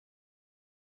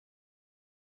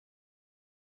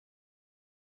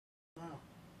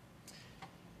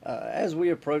As we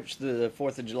approach the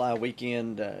 4th of July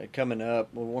weekend coming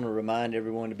up, we want to remind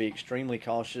everyone to be extremely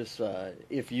cautious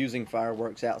if using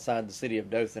fireworks outside the city of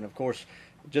Dothan. Of course,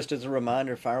 just as a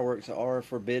reminder, fireworks are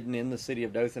forbidden in the city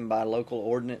of Dothan by local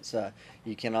ordinance.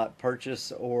 You cannot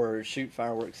purchase or shoot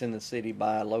fireworks in the city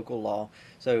by local law.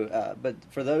 So, but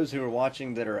for those who are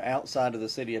watching that are outside of the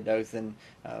city of Dothan,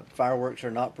 fireworks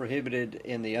are not prohibited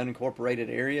in the unincorporated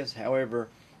areas. However,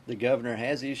 the governor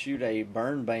has issued a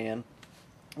burn ban,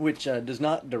 which does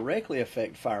not directly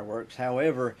affect fireworks.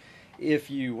 However, if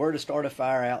you were to start a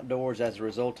fire outdoors as a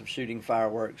result of shooting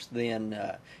fireworks, then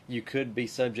you could be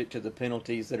subject to the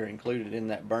penalties that are included in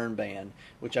that burn ban,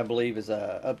 which I believe is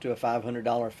up to a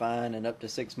 $500 fine and up to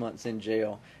 6 months in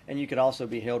jail. And you could also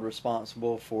be held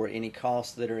responsible for any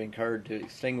costs that are incurred to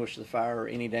extinguish the fire or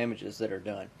any damages that are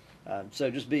done. So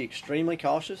just be extremely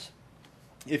cautious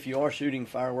if you are shooting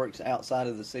fireworks outside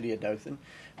of the city of Dothan.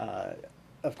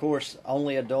 Of course,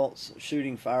 only adults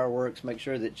shooting fireworks. Make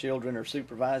sure that children are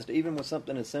supervised, even with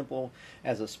something as simple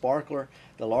as a sparkler.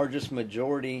 The largest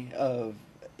majority of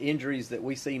injuries that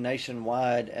we see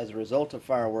nationwide as a result of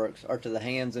fireworks are to the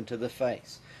hands and to the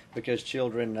face, because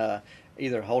children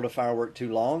either hold a firework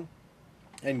too long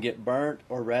and get burnt,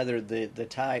 or rather the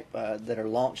type that are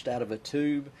launched out of a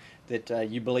tube that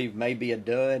you believe may be a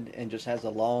dud and just has a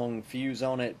long fuse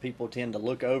on it. People tend to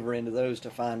look over into those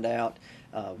to find out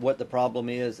what the problem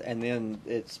is, and then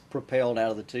it's propelled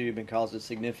out of the tube and causes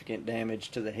significant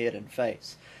damage to the head and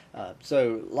face.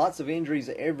 So lots of injuries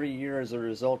every year as a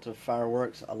result of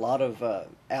fireworks. A lot of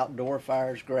outdoor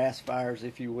fires, grass fires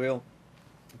if you will,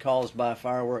 caused by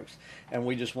fireworks, and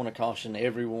we just want to caution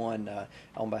everyone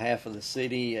on behalf of the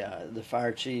city, the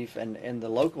fire chief, and the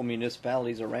local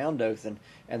municipalities around Dothan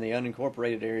and the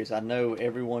unincorporated areas. I know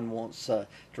everyone wants to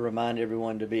remind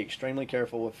everyone to be extremely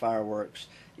careful with fireworks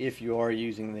if you are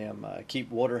using them.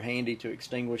 Keep water handy to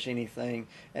extinguish anything,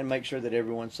 and make sure that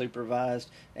everyone's supervised,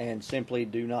 and simply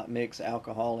do not mix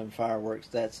alcohol and fireworks.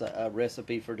 That's a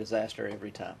recipe for disaster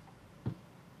every time.